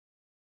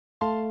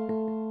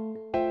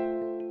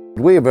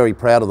We are very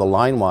proud of the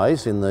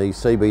laneways in the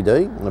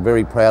CBD and are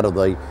very proud of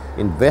the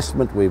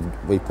investment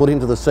we've put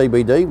into the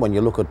CBD. When you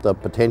look at the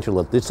potential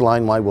that this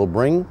laneway will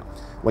bring,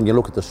 when you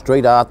look at the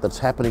street art that's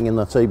happening in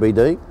the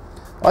CBD,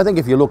 I think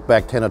if you look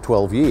back 10 or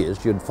 12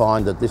 years, you'd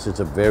find that this is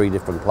a very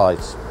different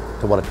place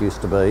to what it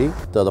used to be.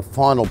 The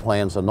final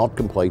plans are not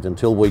complete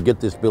until we get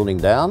this building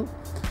down.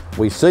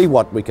 We see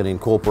what we can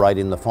incorporate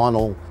in the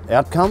final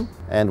outcome,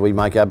 and we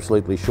make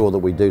absolutely sure that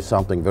we do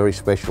something very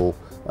special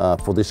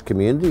for this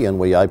community, and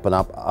we open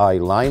up a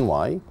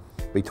laneway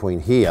between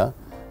here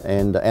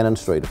and Annan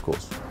Street, of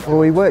course. Well,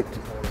 we worked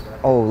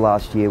all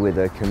last year with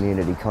a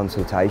community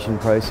consultation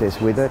process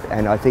with it,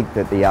 and I think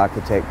that the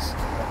architects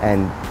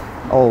and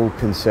all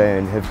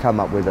concerned have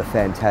come up with a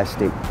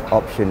fantastic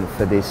option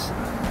for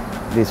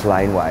this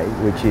laneway,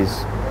 which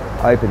is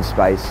open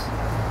space,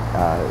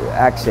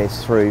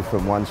 access through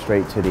from one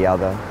street to the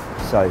other,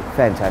 so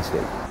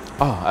fantastic.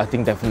 Oh, I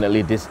think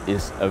definitely this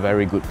is a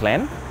very good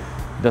plan.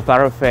 The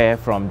thoroughfare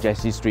from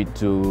Jessie Street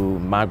to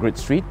Margaret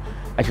Street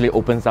actually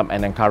opens up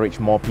and encourages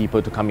more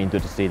people to come into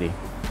the city.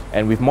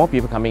 And with more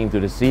people coming into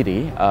the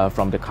city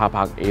from the car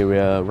park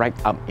area right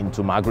up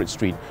into Margaret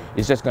Street,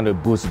 it's just going to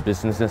boost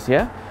businesses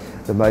here.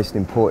 The most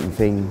important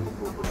thing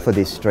for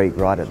this street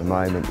right at the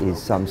moment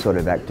is some sort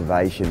of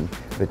activation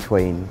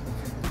between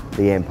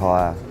the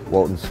Empire,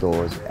 Walton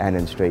Stores,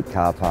 Annan Street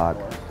car park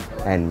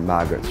and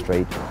Margaret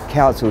Street.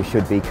 Council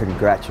should be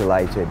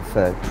congratulated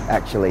for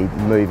actually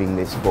moving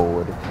this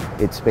forward.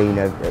 It's been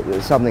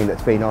something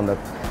that's been on the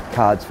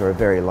cards for a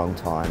very long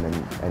time,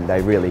 and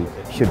they really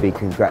should be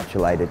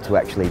congratulated to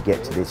actually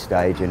get to this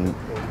stage and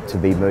to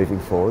be moving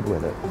forward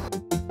with it.